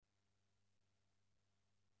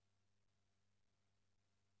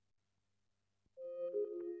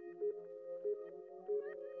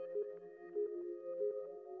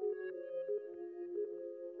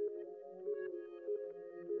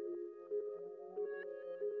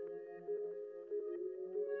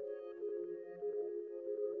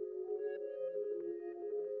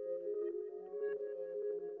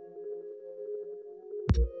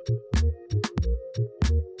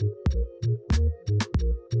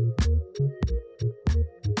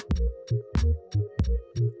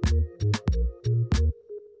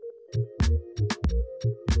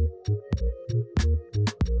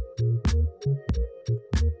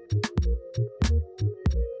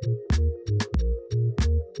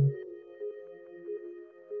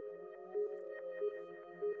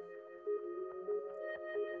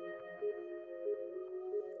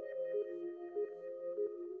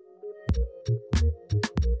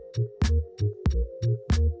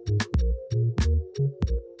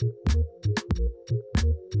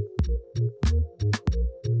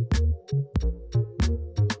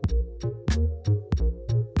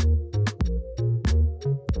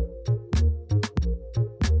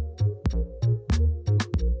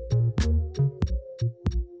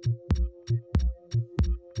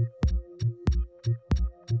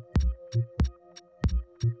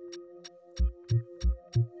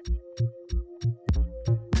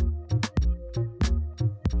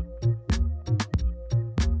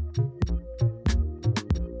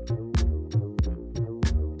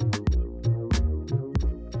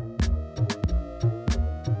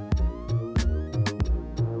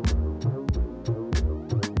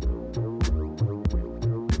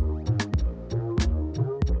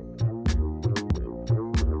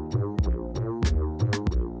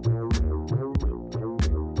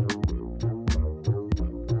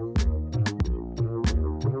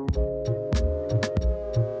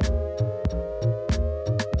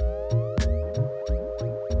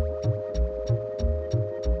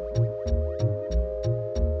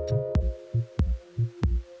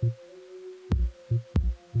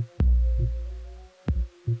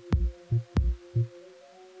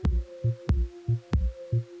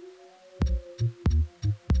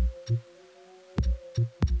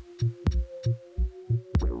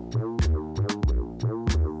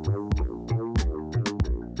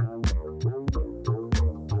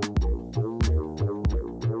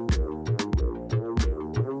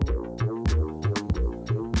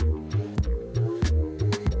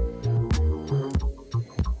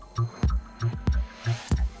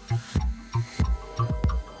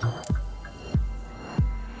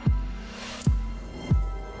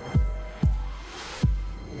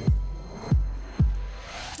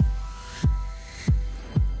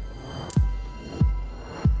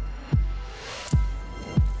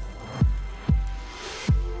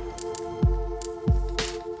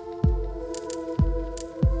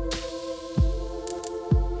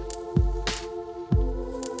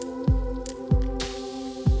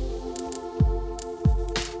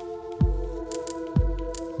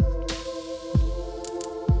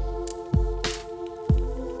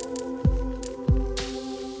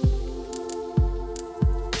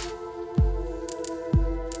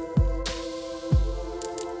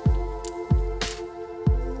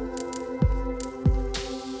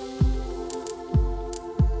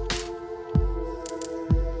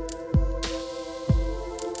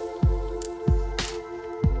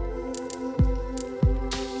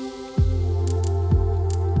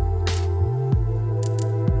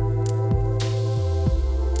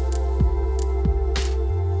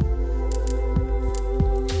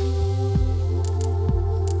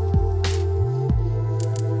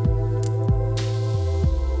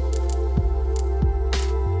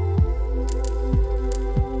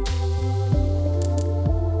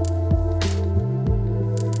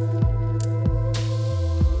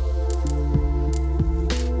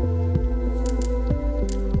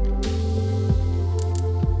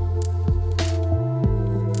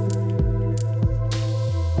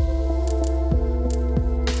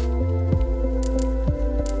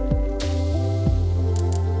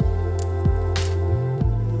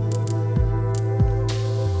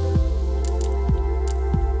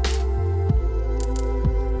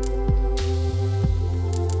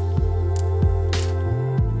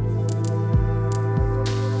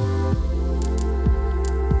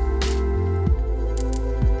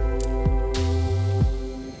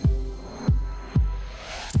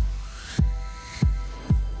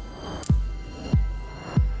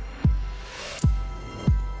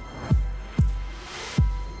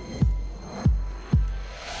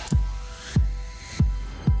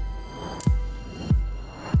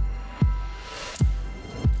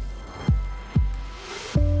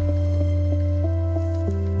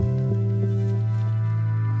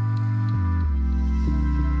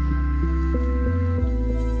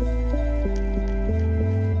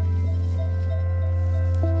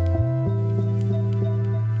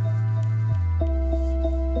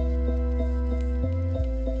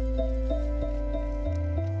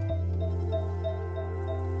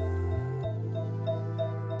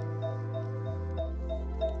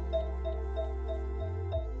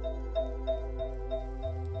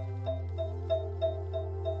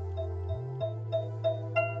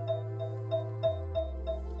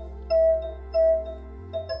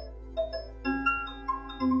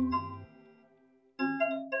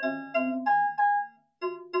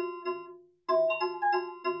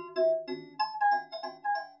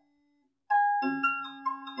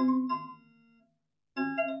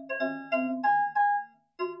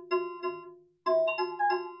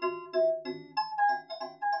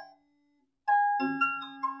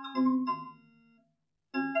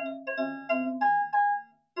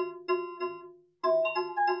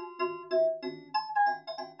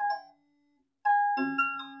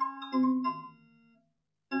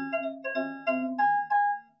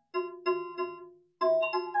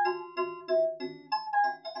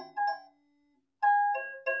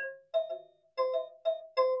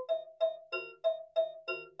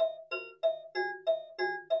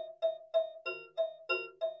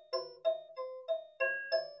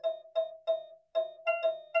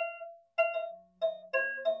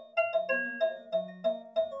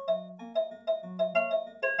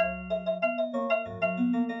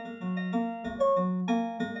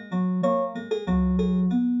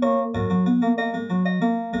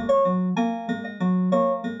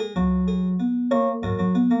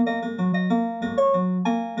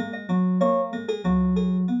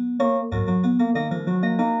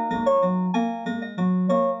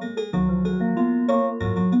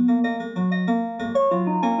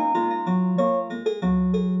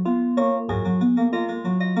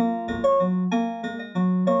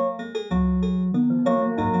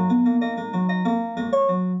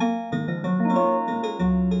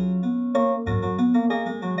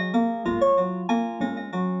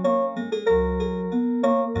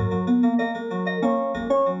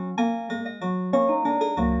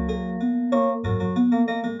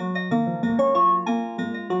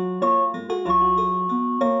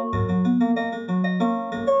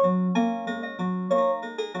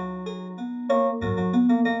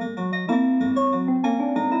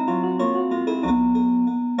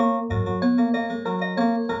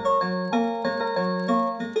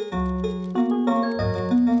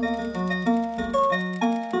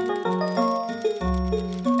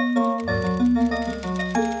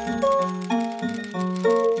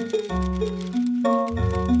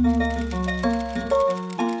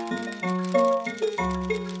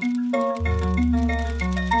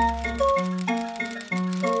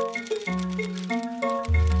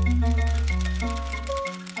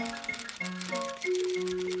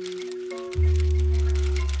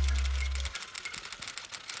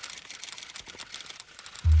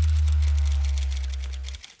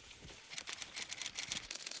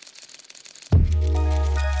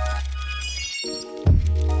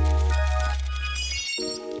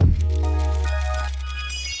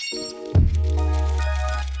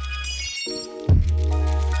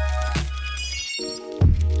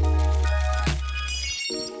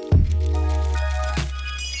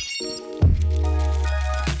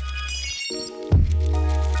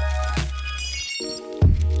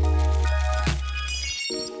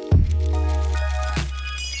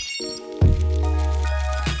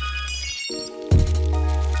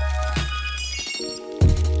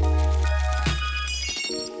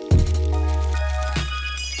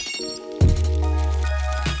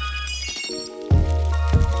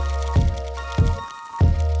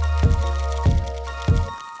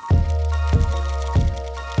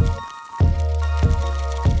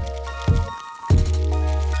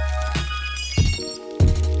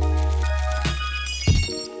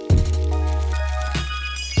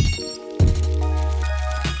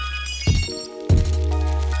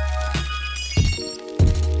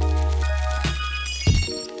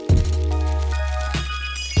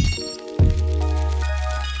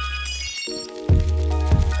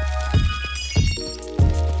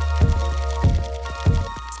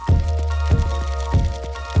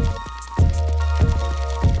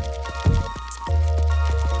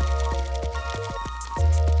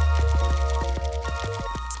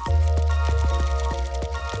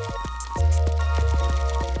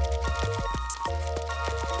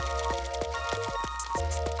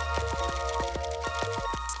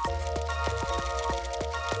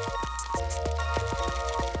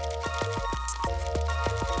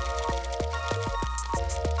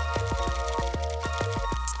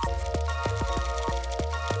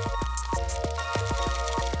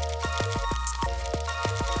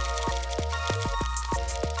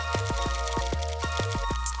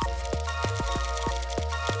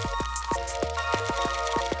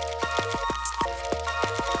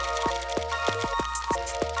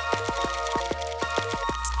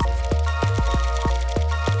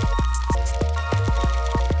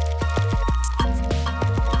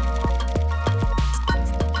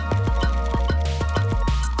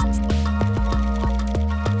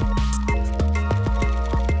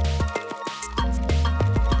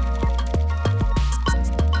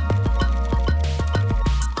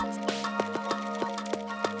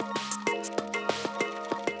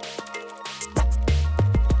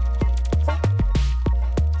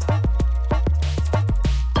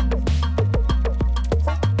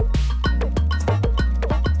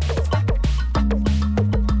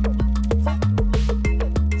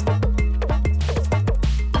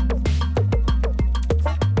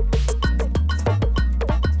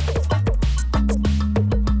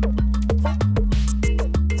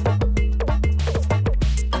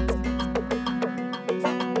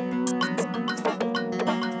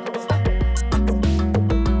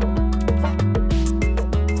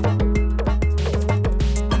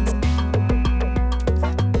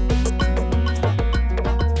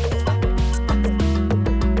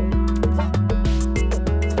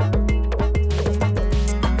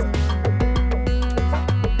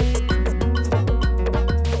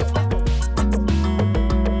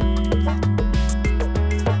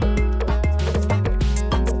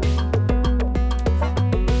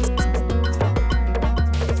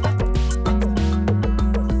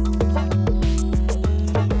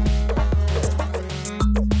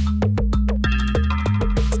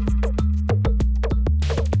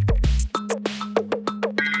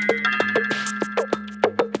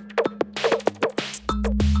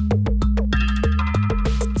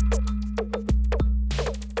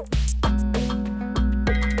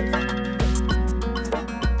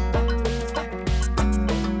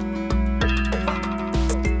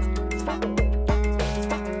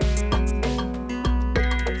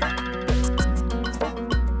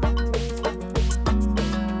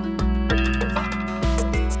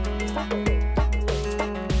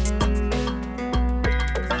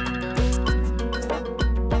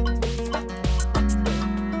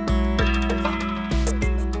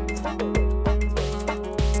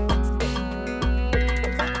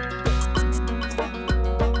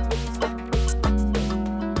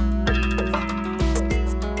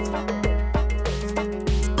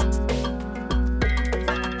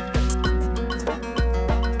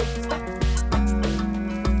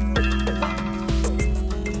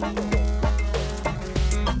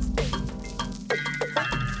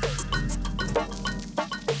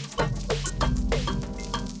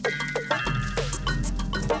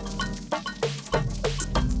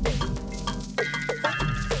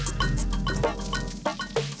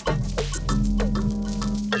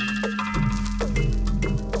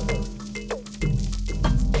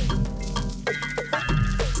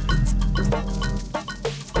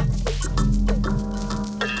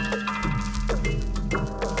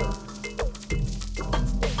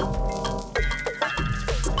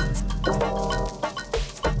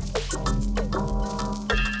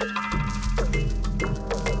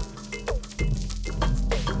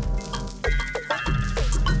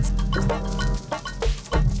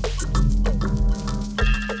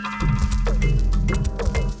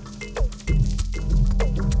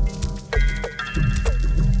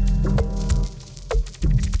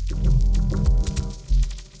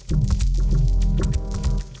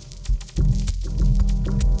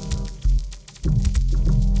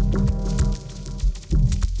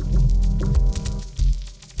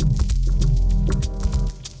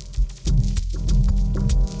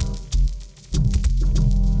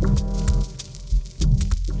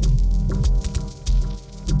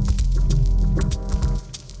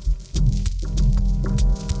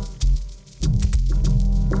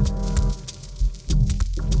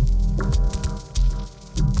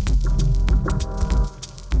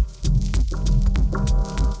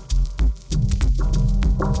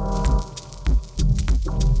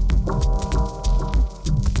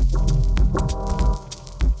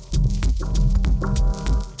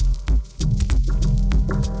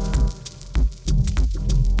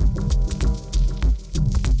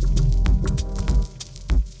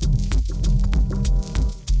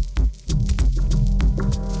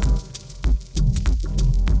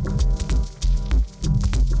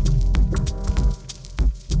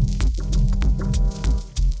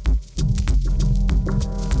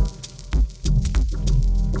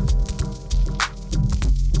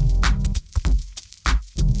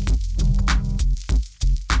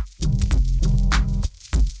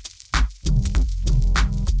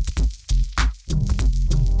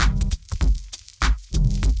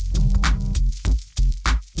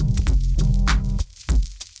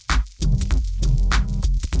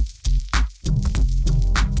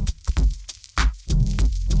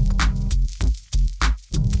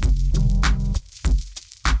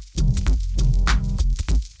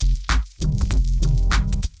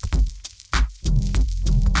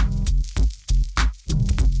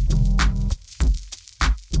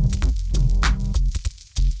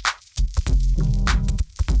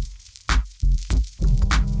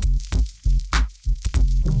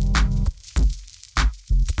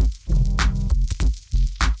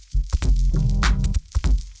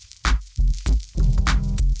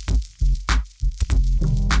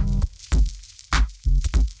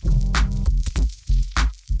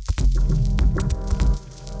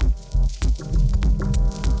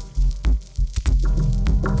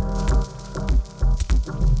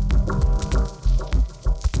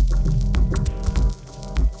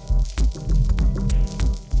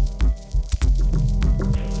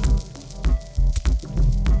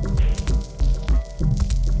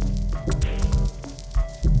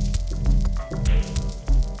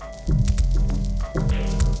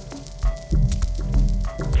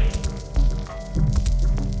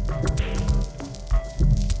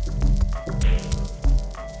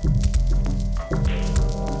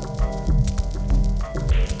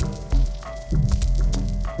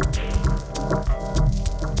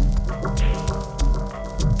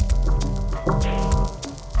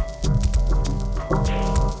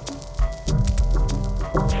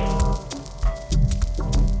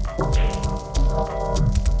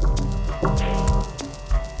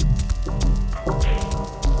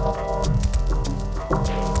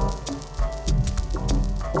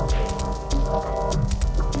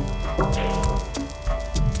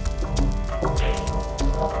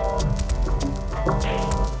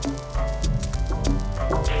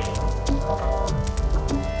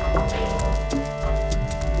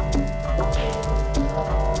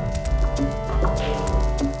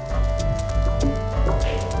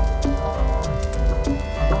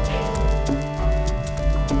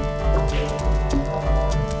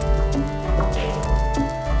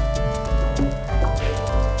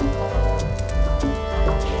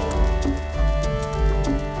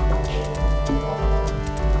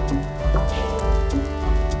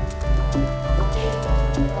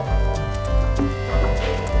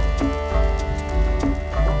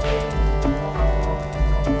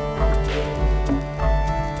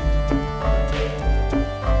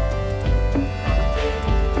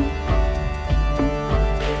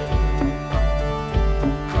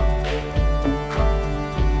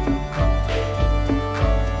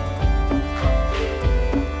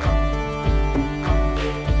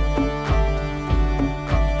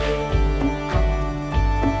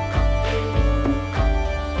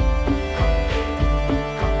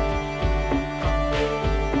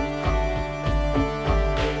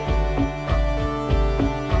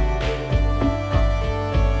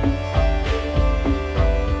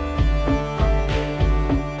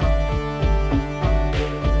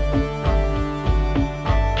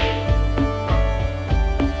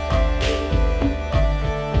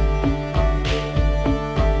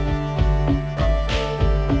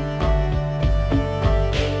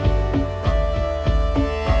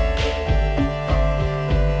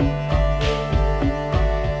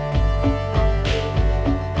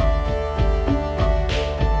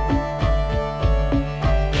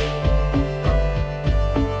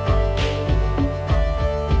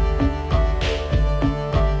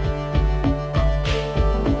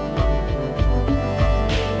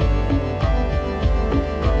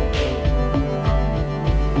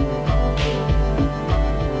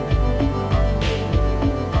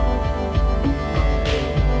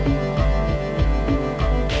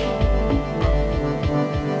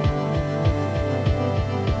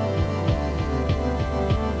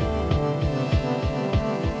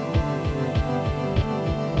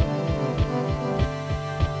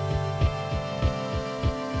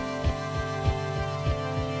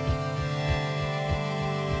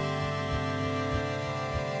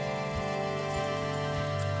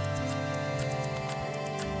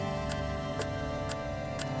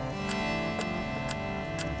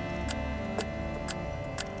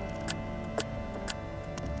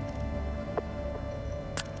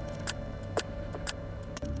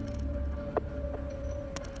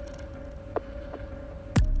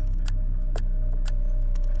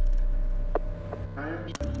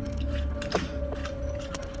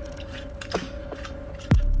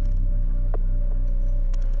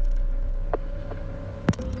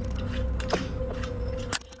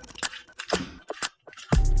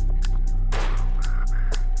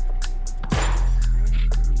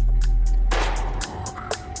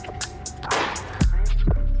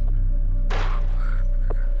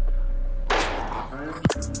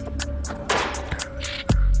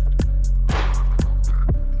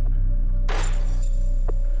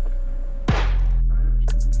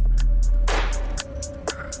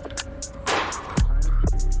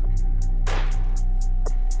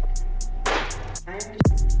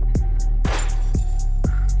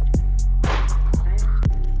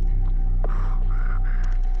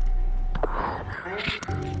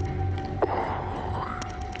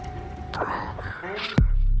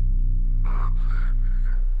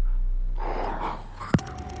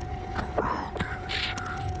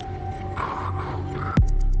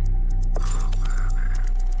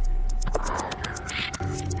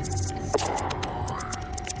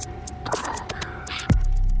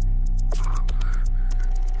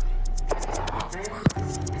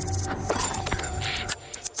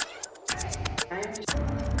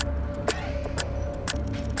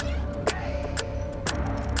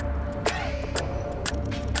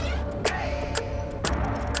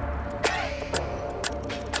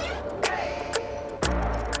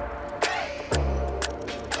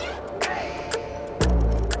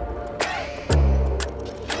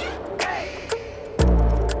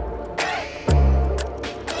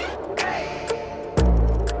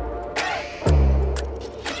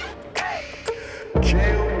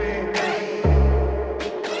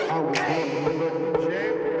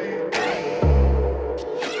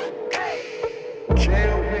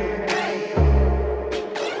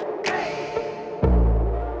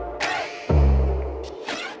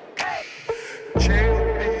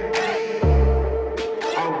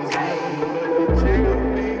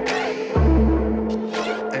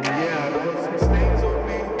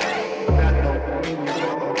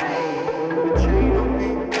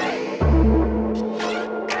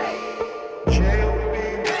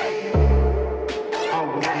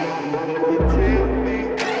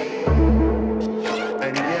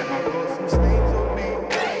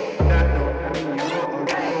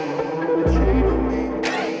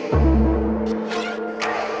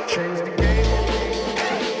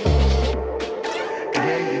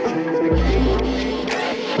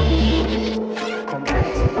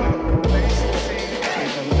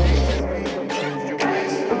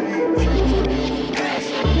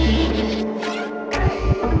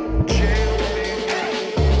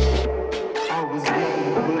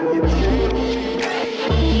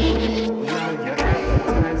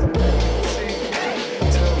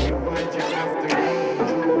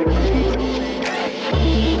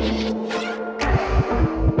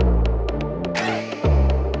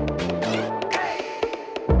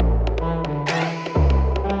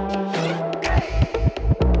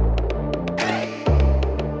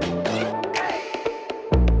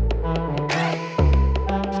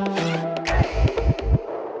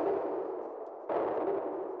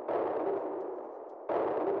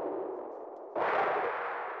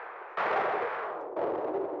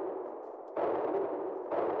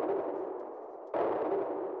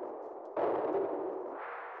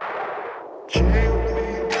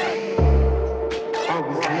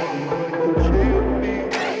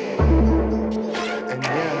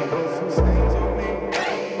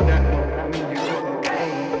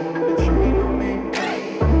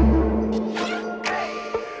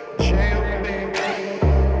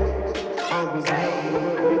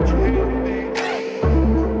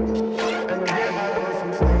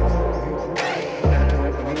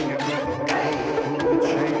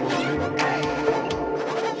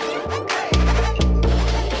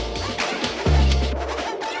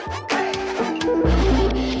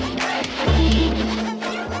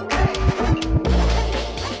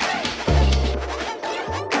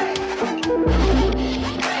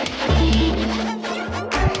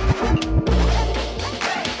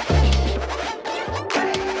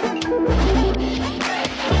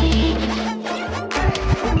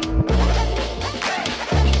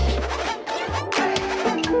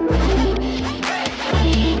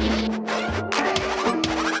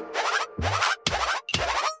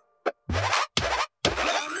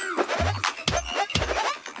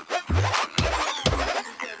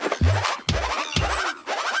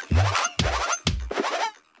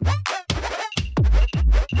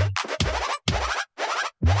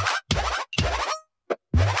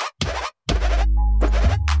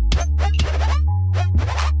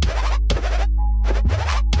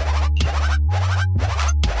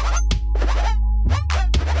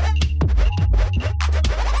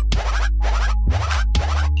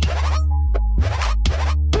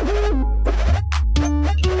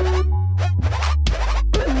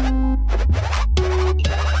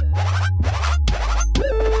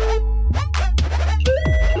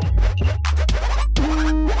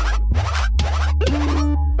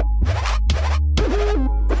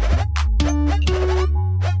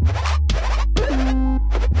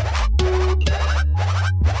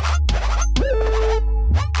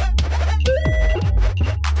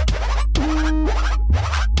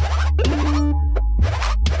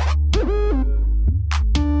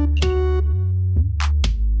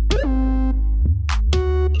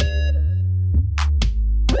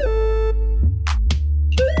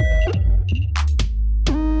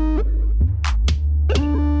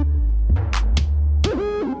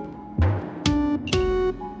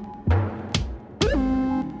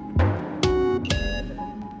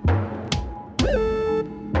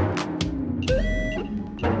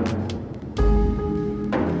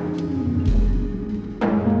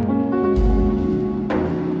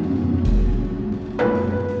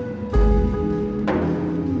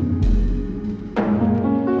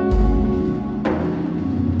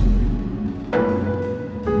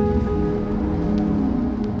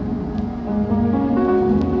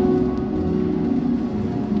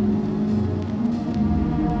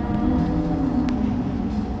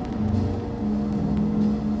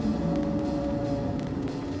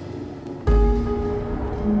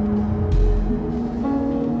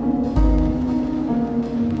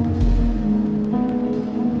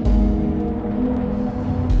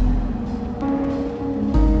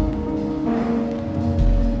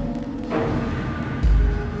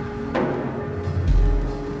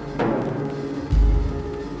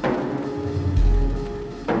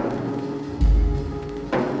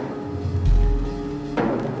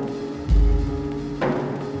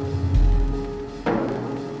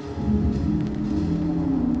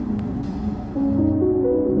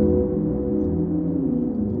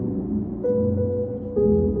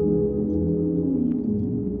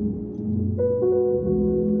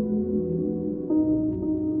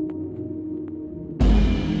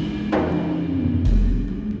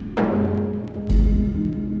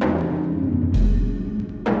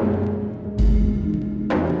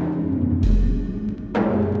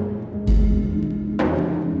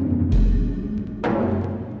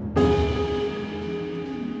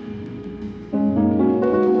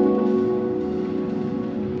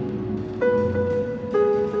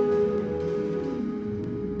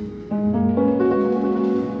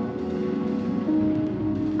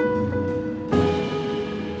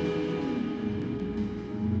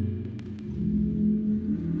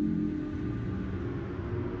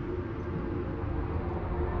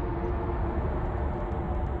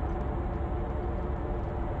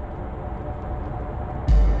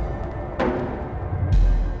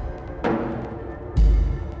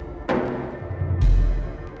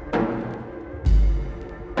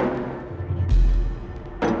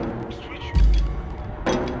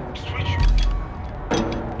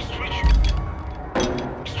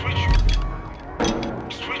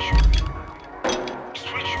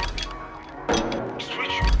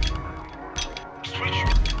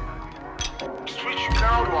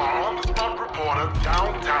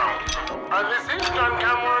This is John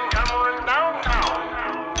Cameron downtown.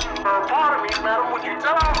 Pardon me, madam, would you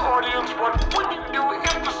tell our audience what would you do if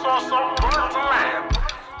you saw some birds land?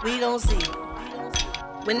 We gon' see.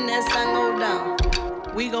 When that sun go down,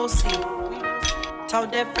 we gon' see.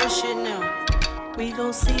 Talk that fresh shit now. We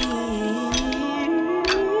gon' see.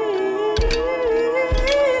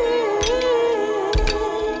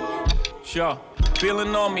 Sure,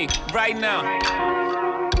 feeling on me right now.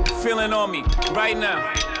 Feeling on me right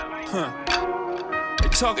now. They're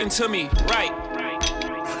talking to me right.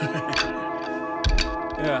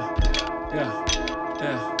 Yeah.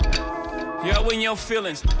 Yo, in your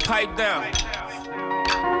feelings, pipe down.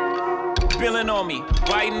 Feeling on me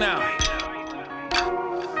right now.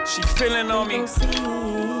 She feeling on me.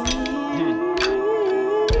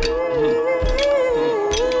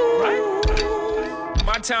 Right?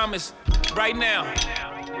 My time is right now.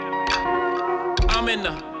 I'm in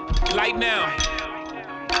the light now.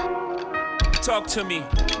 Talk to me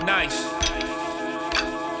nice.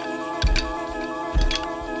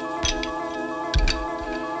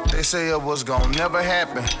 They say it was gonna never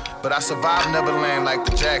happen, but I survived Neverland like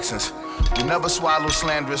the Jacksons. We never swallow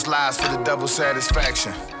slanderous lies for the devil's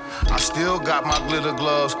satisfaction. I still got my glitter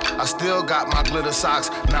gloves, I still got my glitter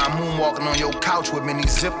socks. Now I'm moonwalking on your couch with many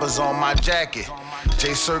zippers on my jacket.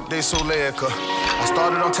 Jay Electronica. I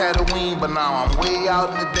started on Tatooine, but now I'm way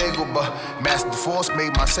out in the Dagobah. Master Force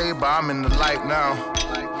made my saber, I'm in the light now.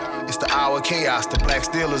 It's the hour of chaos, the black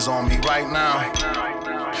steel is on me right now.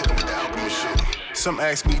 Hit 'em with the alchemist shit. Some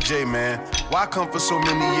ask me, Jay, man, why come for so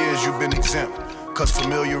many years you've been exempt? Cause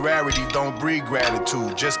familiarity don't breed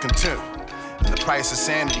gratitude, just contempt. And the price of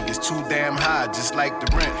sanity is too damn high, just like the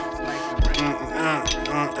rent.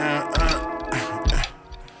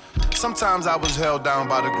 Sometimes I was held down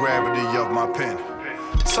by the gravity of my pen.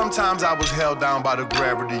 Sometimes I was held down by the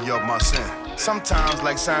gravity of my sin. Sometimes,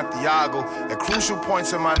 like Santiago, at crucial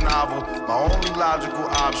points in my novel, my only logical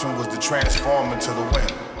option was to transform into the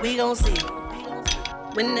wind. We gon' see.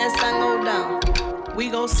 When that sun go down, we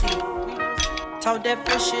gon' see. Talk that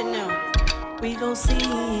fresh shit now. We gon' see.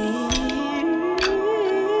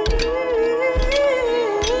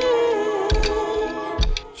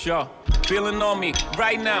 Sure, feeling on me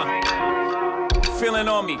right now. Feeling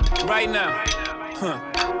on me right now.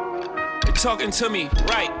 They're talking to me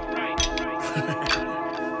right.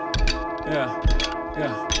 Yeah.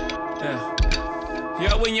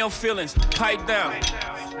 Yo, in your feelings, pipe down.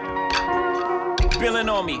 Feeling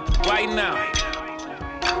on me right now.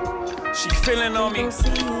 She feeling on me.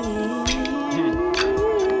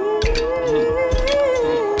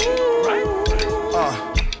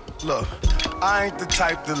 Look, I ain't the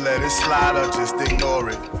type to let it slide or just ignore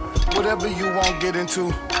it. Whatever you won't get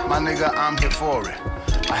into, my nigga, I'm here for it.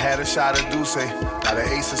 I had a shot of Douce, now the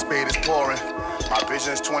ace of spade is pouring. My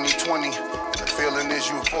vision's 2020, and the feeling is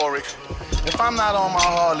euphoric. If I'm not on my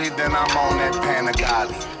Harley, then I'm on that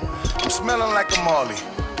Panigale. I'm smelling like a Marley,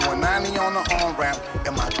 doing 90 on the on-ramp,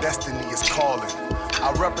 and my destiny is calling.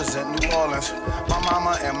 I represent New Orleans, my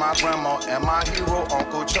mama and my grandma and my hero,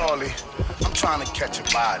 Uncle Charlie. I'm trying to catch a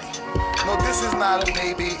body. No, this is not a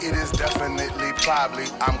maybe, it is definitely probably.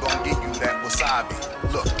 I'm gonna give you that wasabi.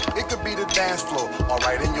 Look, it could be the dance floor, or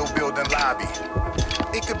right in your building lobby.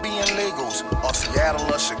 It could be in Lagos, or Seattle,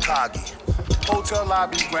 or Chicago. Hotel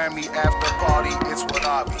lobby, Grammy, after party, it's what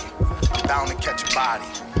I be. I'm down to catch a body.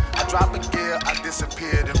 I drop a gear, I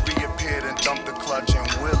disappeared and reappeared and dumped the clutch and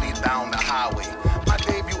wheelie down the highway. My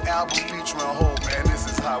debut album featuring Hope, man, this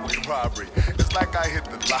is highway robbery. It's like I hit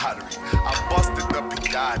the lottery. I busted the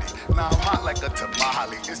Piatti. Now I'm hot like a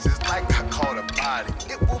tamale. It's just like I caught a body.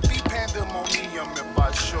 It will be pandemonium if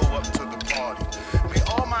I show up to the party. May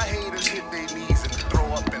all my haters hit their knees and throw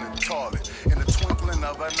up in the toilet. In the twinkling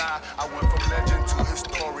of an eye, I went from legend to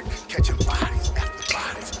historic, catching bodies after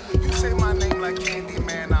bodies. You say my name like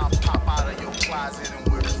Candyman, I'll pop out of your closet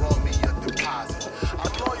and withdraw me a deposit.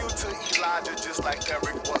 I'm loyal to Elijah just like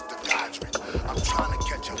Eric was to Godric. I'm trying to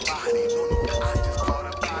catch a body. No, I just caught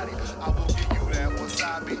a body. I will give you that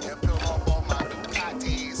wasabi and peel off all my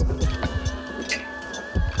Ducatis.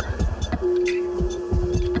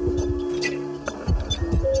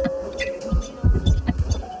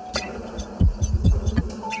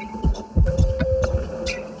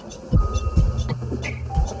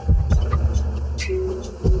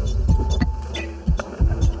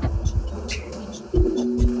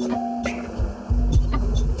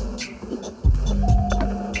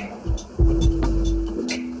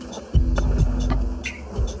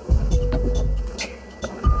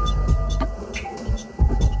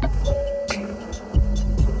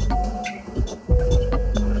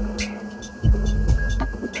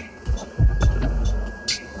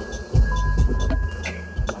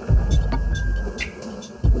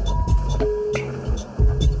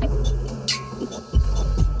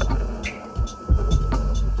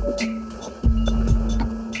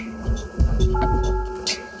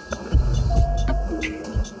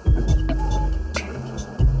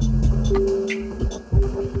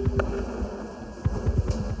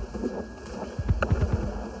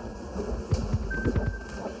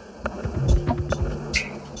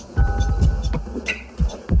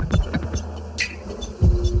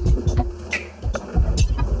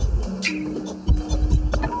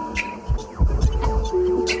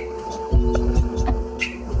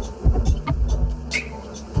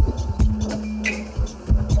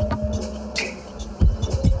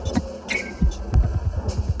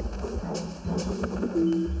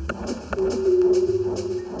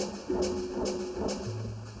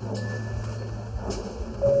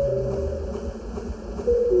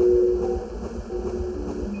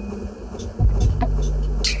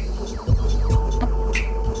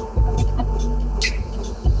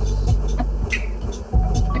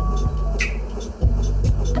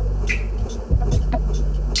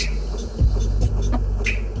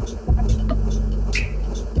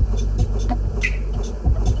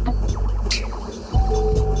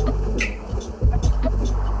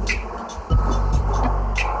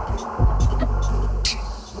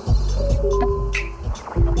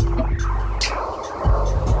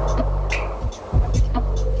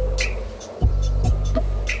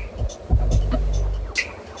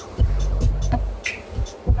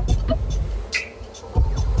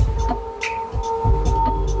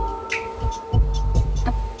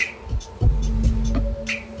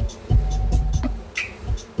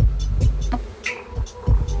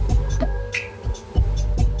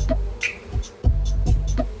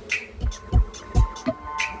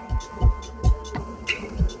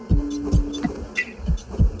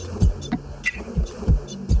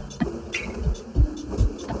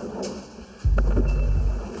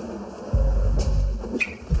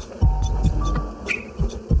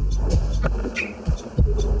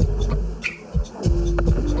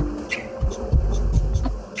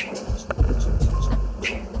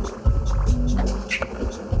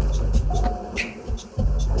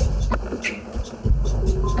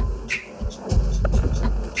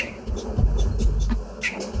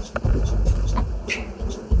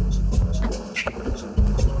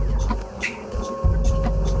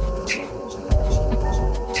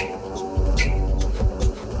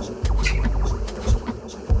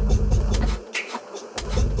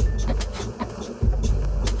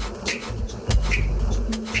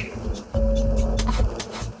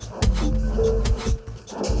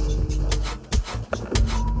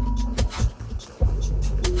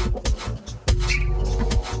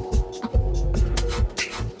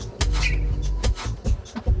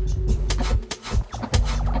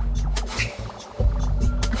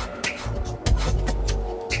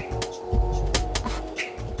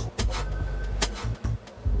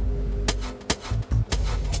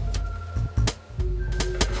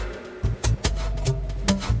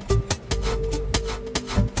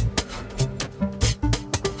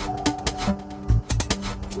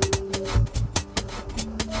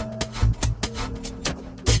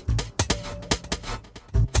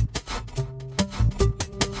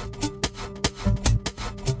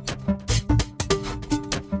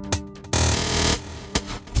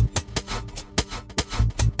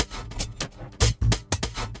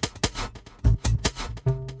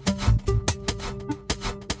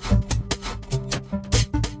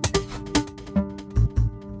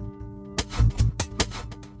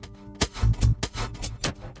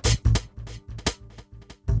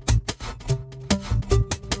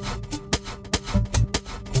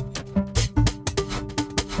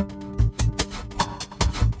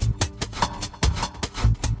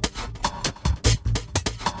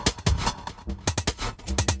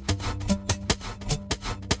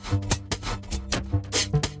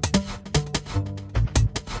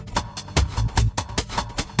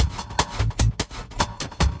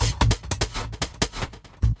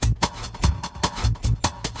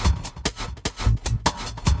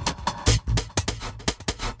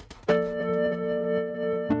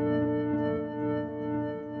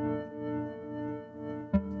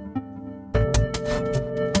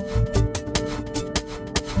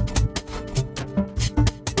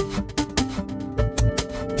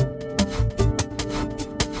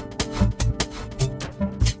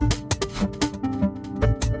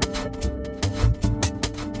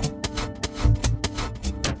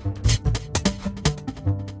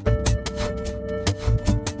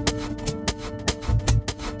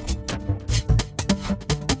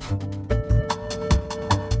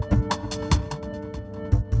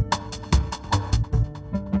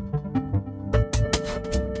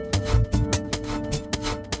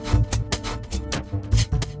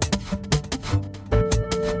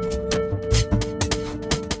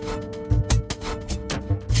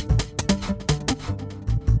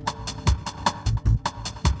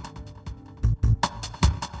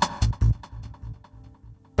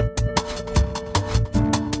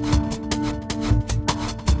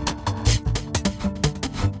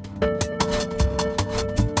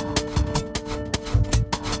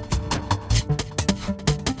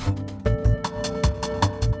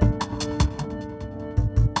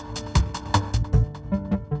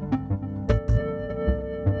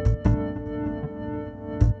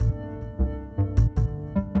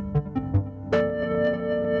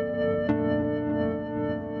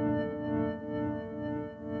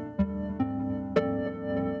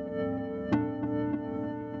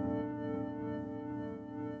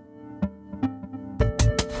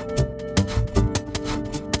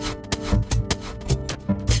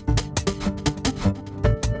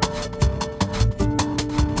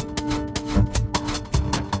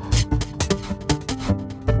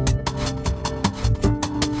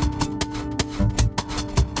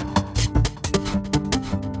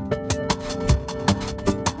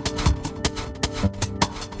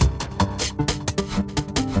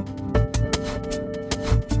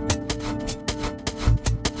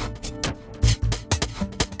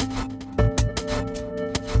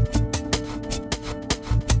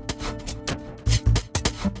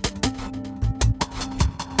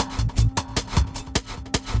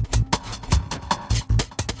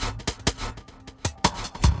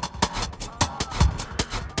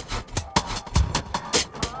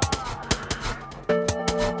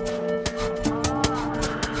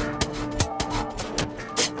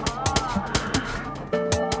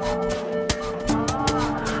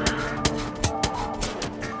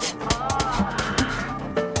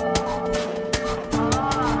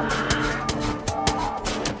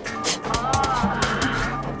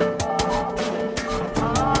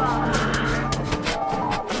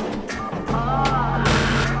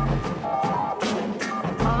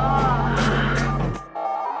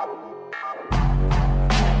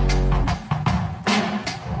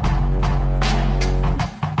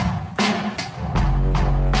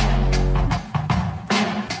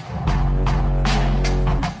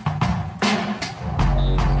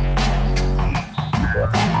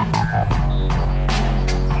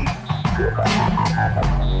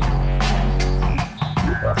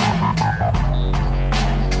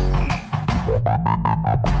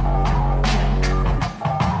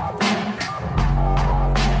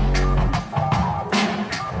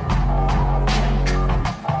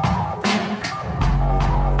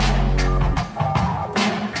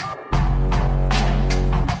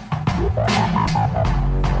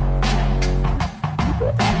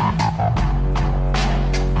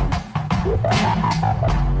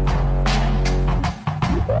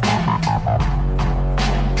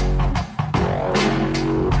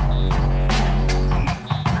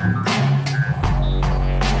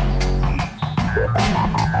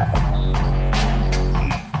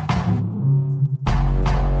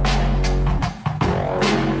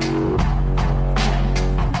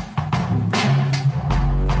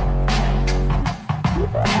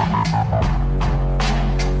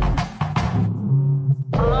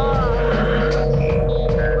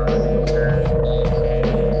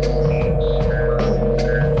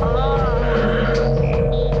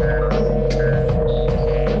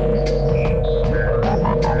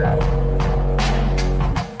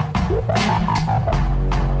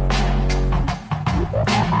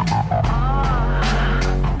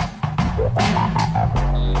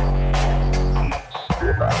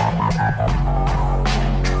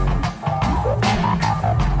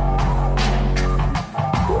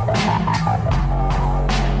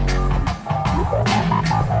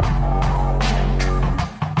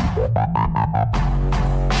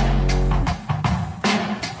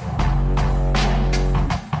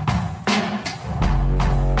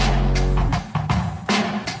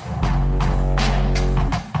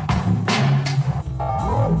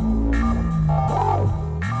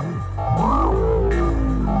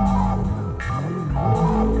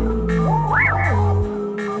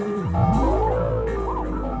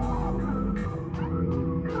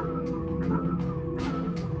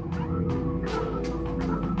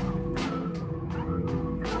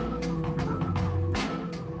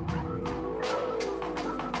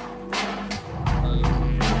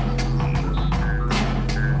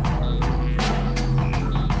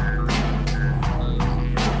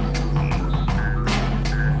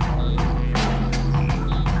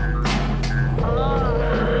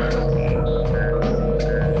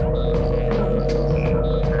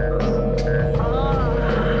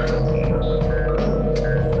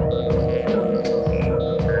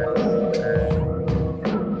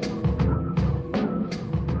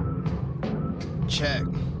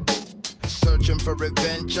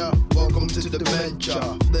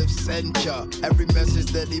 Every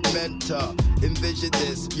message that he meant to envision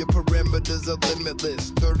this. Your perimeters are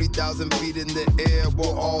limitless. 30,000 feet in the air,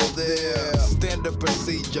 we're all there. Standard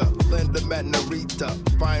procedure, land them at Narita.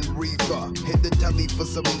 Find reefer, hit the telly for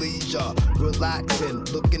some leisure. Relaxing,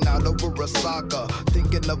 looking out over a saga.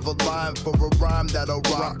 Thinking of a line for a rhyme that'll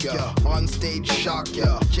rock ya. On stage, shock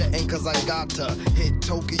ya. Jetting cause I got to hit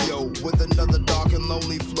Tokyo with another dark and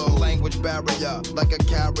lonely flow. Language barrier, like a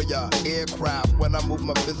carrier. Aircraft, when I move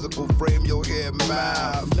my physical frame, you'll hear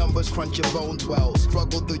math. Numbers crunch your bones well.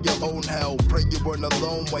 Struggle through your own hell. Pray you weren't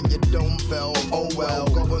alone when your dome fell. Oh well,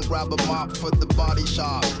 go and grab a mop for the body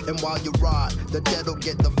shop. And while you rot, the dead'll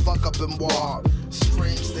get the fuck up and walk.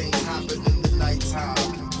 Strange things happen in the nighttime.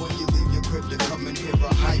 When you leave your crib to come and hear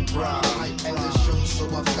a hype rhyme. And the show, so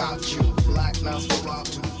I've got you. Black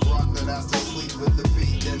Nosferatu, rock that has to sleep with the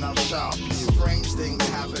beat, then I'll shop you. Strange things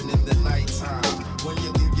happen in the nighttime. When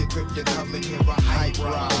you leave your crib to come and hear a hype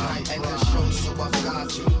rhyme. And the show, so I've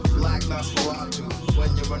got you. Black Nosferatu,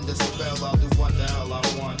 when you're under spell, I'll do what the hell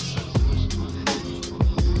I want.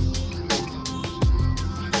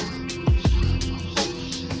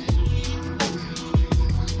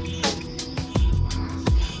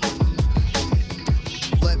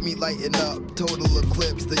 Me lighten up, total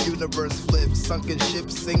eclipse, the universe flips, sunken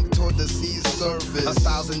ships sink toward the sea's surface.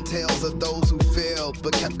 1,000 tales of those who failed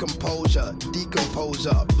but kept composure,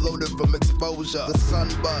 decomposure, bloated from exposure. The sun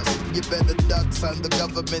bust, you better duck, son. The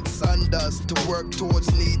government sunned us to work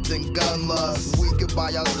towards needs and gun lust. We could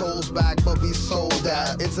buy our souls back, but we sold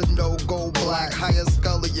that. It's a no-go black, higher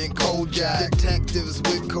Scully and Kojak. Detectives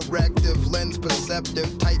with corrective, lens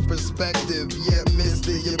perceptive, tight perspective, yet miss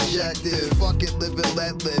the objective. Fuck it, live and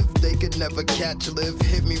let live. They could never catch a live.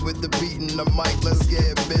 Hit me with the beat and the mic, let's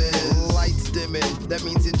get biz. Lights dimming, that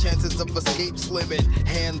means your chances of escape slimming.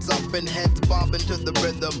 Hands up and heads bobbing to the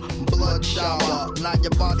rhythm. Blood shower, now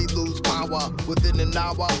your body lose power. Within an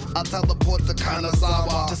hour, I'll teleport to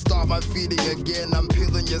Kanazawa. To start my feeding again, I'm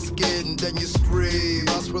peeling your skin. Then you scream,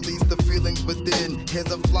 must release the feelings within.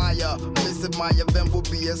 Here's a flyer, missing my event will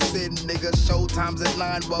be a sin. Nigga, showtime's at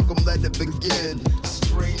 9, welcome, let it begin.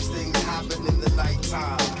 Strange things happen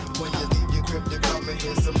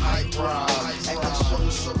rise. And I show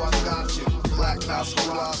so I got you. Black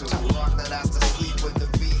Nosferatu. Rock that has to sleep with the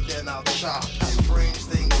beat, then I'll chop. Strange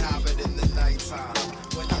things happen in the nighttime.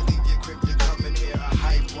 When you leave your crib, you come in here, a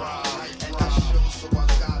hype ride. And I show so I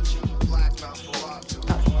got you. Black Nosferatu.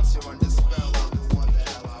 Once you're under spell, I'll do what the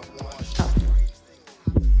hell I want.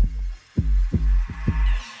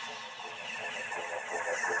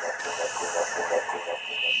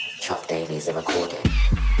 Chop dailies and recording.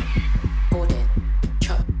 Board it,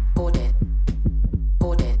 chop, board it.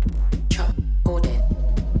 Board it, chop, board it.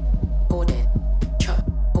 Board it, chop,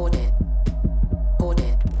 board it. Board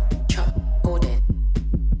it, chop, board it.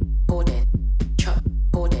 Board it, chop,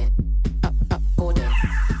 board it. Up, board it,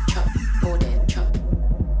 chop, board it, chop,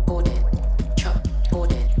 board it, chop,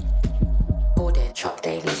 board it. Board it, chop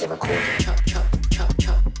dailies and recording. Chop, chop, chop,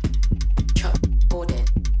 chop. Chop, board it.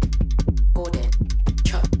 Board it,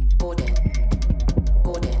 chop, board it.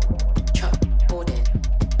 Board it, chop, board it.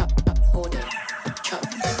 Up, board it, chop,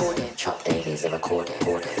 board it. Chop dailies and recording.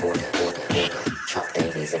 Board it, board it, board it, board it. Chop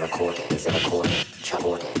dailies and recording. Is a recording. Chop,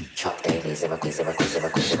 board it. Chop dailies and recording. Chop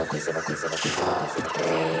dailies and recording.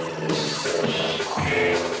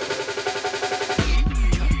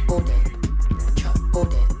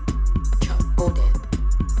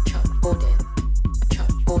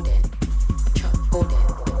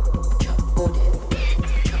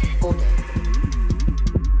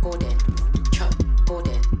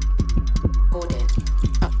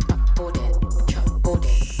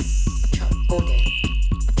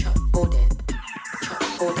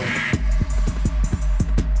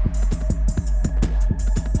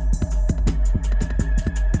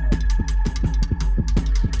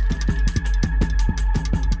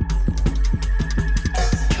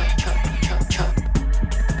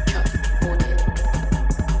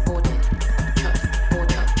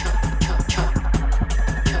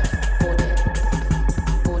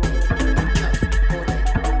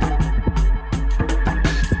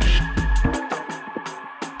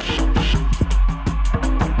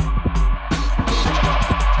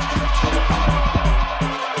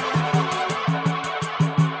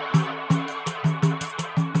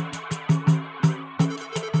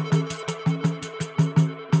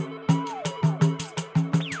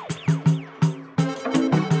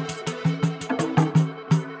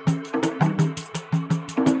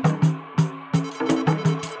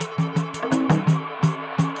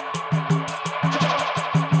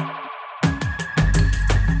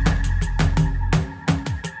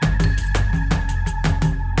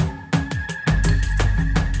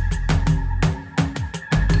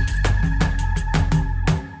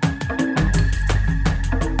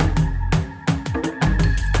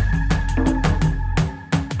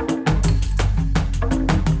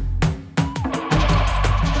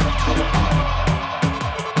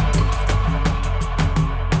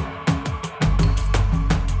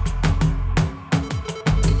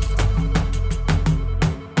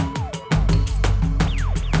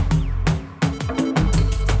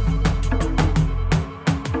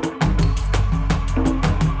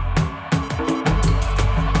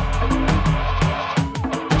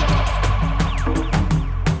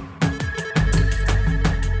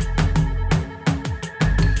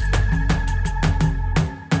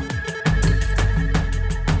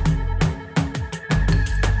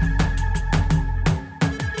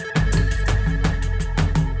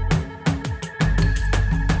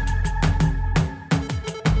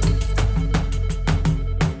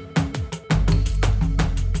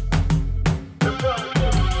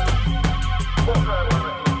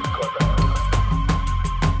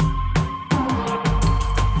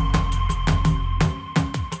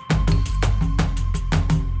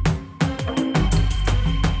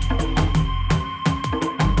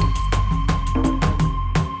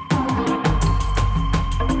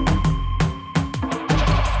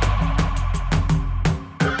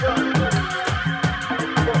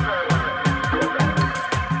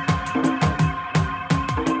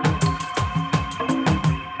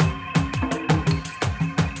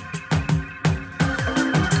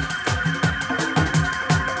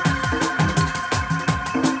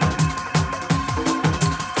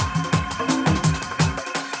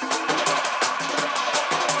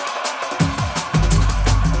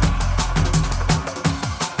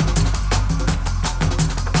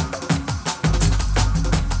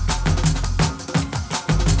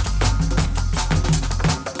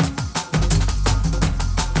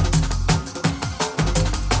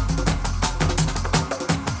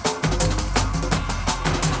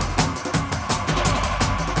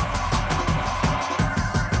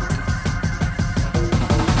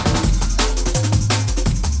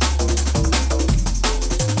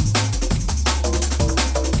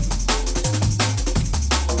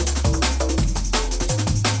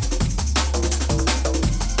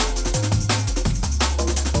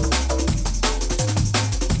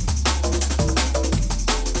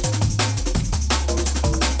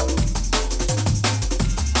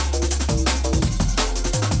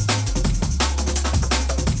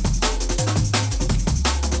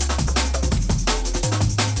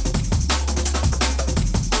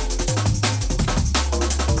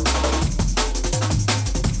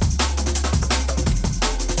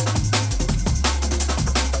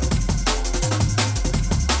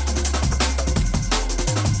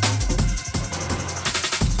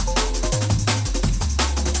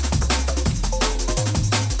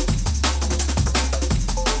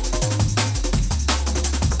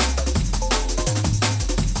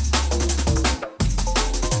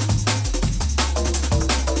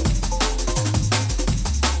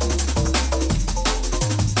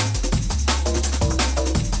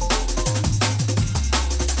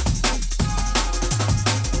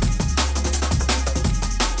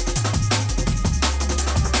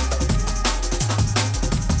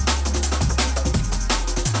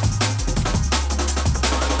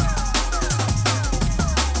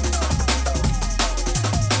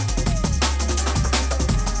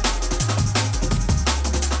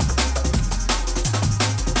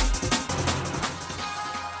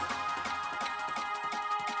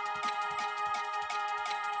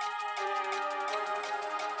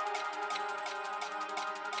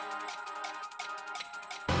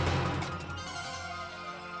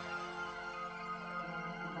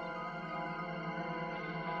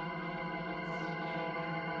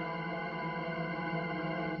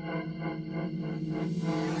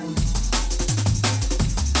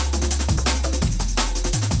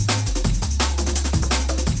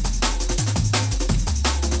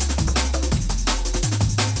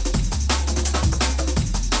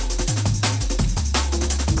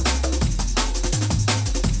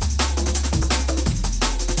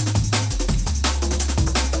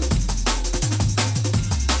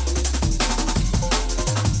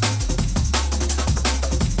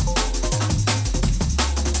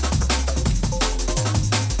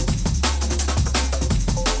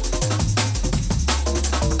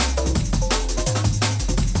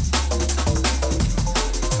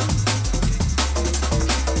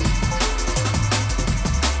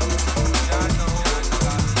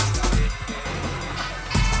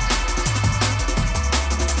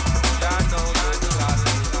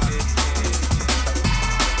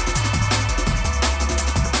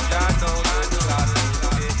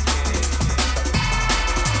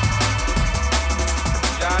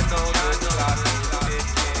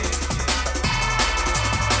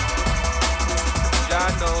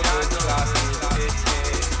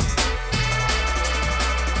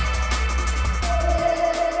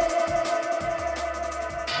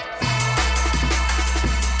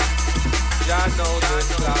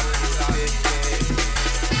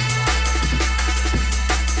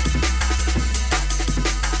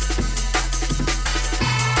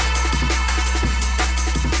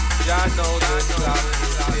 I know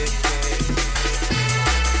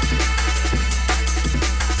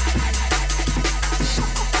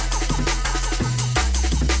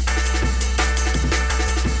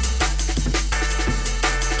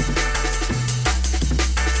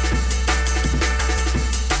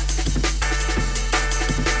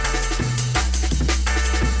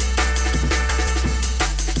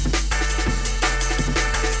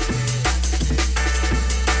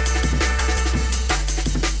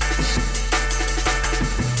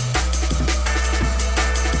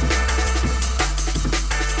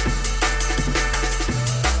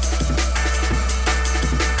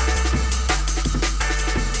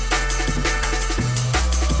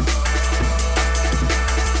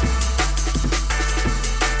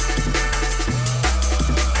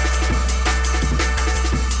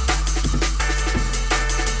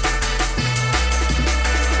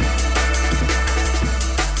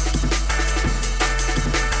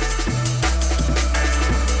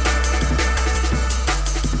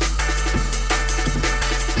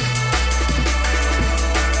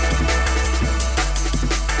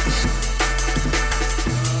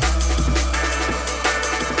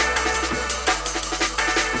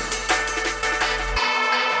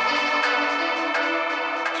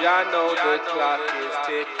the clock is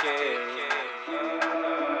ticking.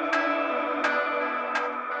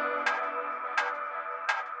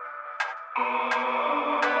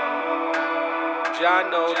 I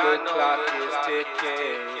know the clock is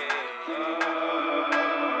ticking.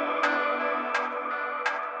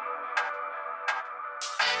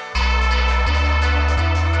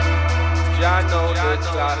 I know the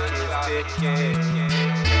clock is ticking.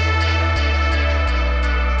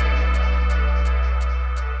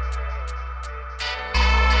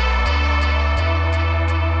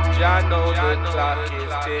 I know the clock is ticking. I know the clock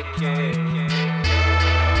is ticking.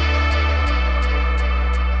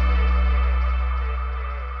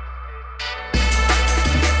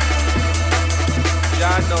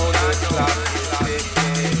 I know the clock is ticking.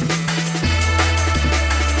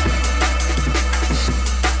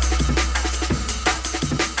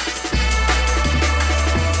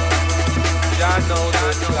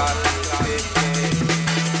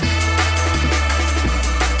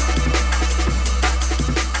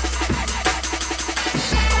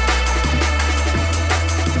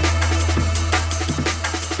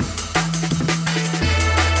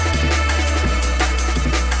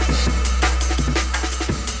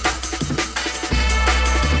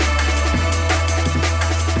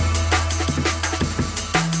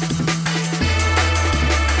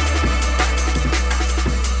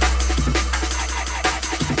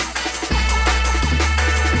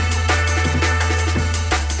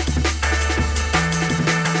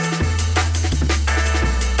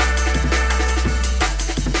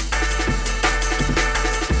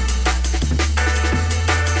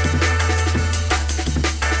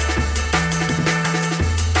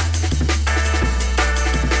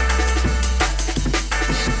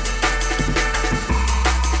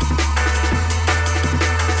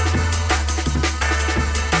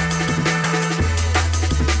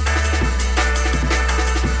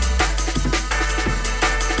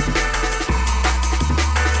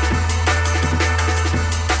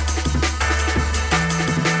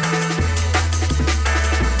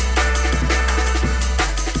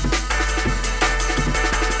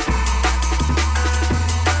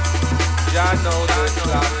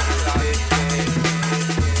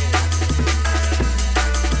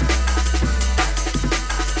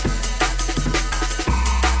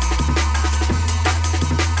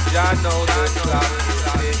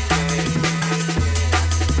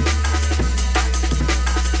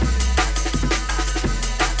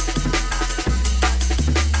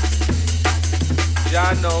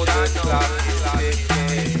 I know the clock is ticking.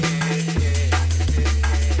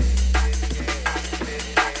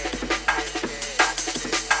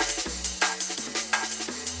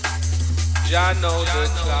 I know the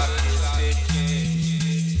clock.